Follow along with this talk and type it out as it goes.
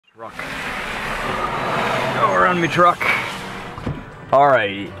Truck. Go around me truck.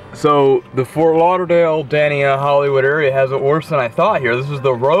 Alright, so the Fort Lauderdale, Dania, Hollywood area has it worse than I thought here. This is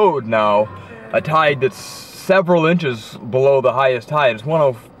the road now. A tide that's several inches below the highest tide. It's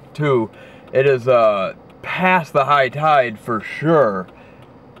 102. It is past the high tide for sure.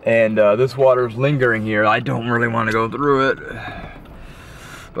 And this water is lingering here. I don't really want to go through it.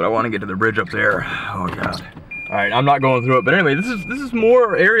 But I want to get to the bridge up there. Oh god. Alright, I'm not going through it, but anyway, this is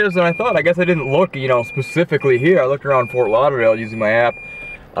more areas than I thought. I guess I didn't look, you know, specifically here. I looked around Fort Lauderdale using my app,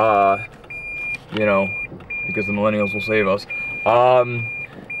 you know, because the millennials will save us. And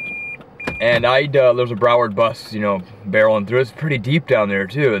there's a Broward bus, you know, barreling through. It's pretty deep down there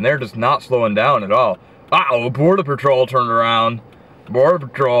too, and they're just not slowing down at all. Uh-oh, Border Patrol turned around. Border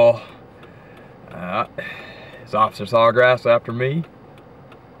Patrol. Is Officer Sawgrass after me?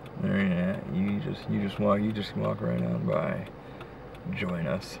 Yeah, you just walk right on by. Join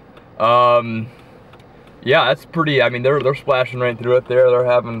us. Yeah, that's pretty. I mean, they're splashing right through it there. They're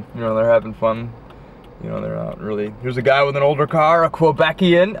having fun. You know, they're not really. Here's a guy with an older car, a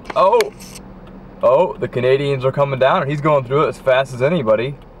Quebecian. Oh, the Canadians are coming down, and he's going through it as fast as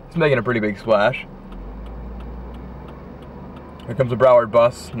anybody. He's making a pretty big splash. Here comes a Broward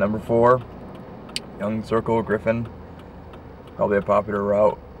bus, number 4. Young Circle, Griffin. Probably a popular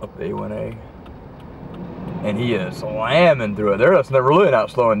route up A1A. And he is slamming through it. They're really not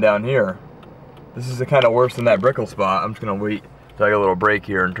slowing down here. This is kind of worse than that Brickle spot. I'm just going to wait till I get a little break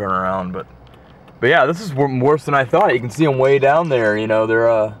here and turn around. But yeah, this is worse than I thought. You can see them way down there. You know,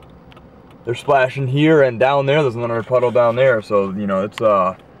 they're splashing here and down there. There's another puddle down there. So, you know, it's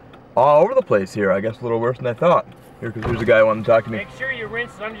all over the place here. I guess a little worse than I thought. Here's a guy who wanted to talk to me. Make sure you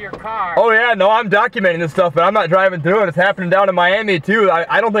rinse under your car. Oh yeah, no, I'm documenting this stuff, but I'm not driving through it. It's happening down in Miami too.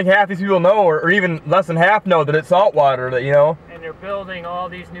 I don't think half these people know, or even less than half know that it's salt water, that, you know. And they're building all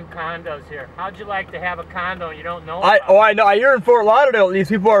these new condos here. How'd you like to have a condo and you don't know about I know. I hear in Fort Lauderdale, these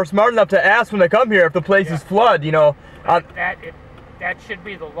people are smart enough to ask when they come here if the place is flood, you know. That should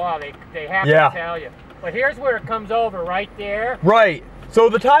be the law. They have to tell you. But here's where it comes over, right there. Right. So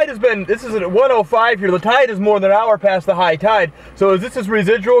the tide has been, this is at 105 here, the tide is more than an hour past the high tide. So is this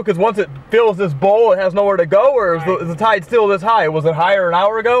residual, because once it fills this bowl, it has nowhere to go, or is the tide still this high? Was it higher an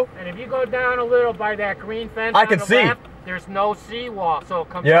hour ago? And if you go down a little by that green fence I can see. Left, there's no seawall, so it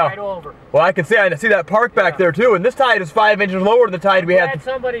comes right over. Well, I can see that park back there too, and this tide is 5 inches lower than the tide we had.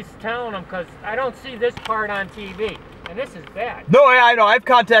 Somebody's telling them, because I don't see this part on TV, and this is bad. No, I know. I've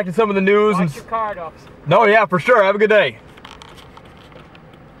contacted some of the news. Watch your car up. No, yeah, for sure. Have a good day.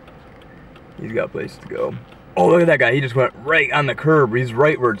 He's got places to go. Oh, look at that guy. He just went right on the curb. He's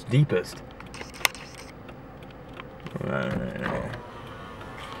right where it's deepest.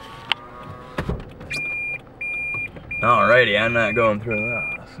 Alrighty, I'm not going through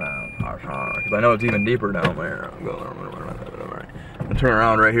that sound. Because I know it's even deeper down there. I'm gonna turn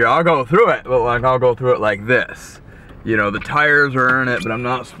around right here. I'll go through it, but I'll go through it like this. You know, the tires are in it, but I'm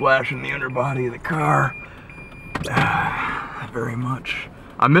not splashing the underbody of the car. Not very much.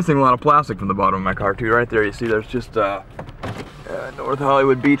 I'm missing a lot of plastic from the bottom of my car too. Right there, you see there's just North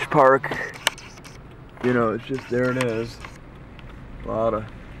Hollywood Beach Park. You know, it's just, there it is. A lot of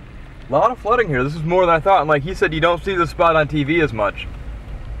flooding here. This is more than I thought. And like he said, you don't see this spot on TV as much.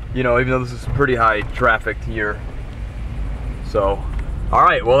 You know, even though this is pretty high traffic here. So, all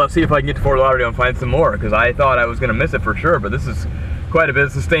right, well, let's see if I can get to Fort Lauderdale and find some more, because I thought I was gonna miss it for sure, but this is quite a bit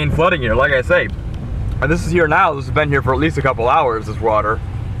of sustained flooding here, like I say. And this is here now. This has been here for at least a couple hours, this water.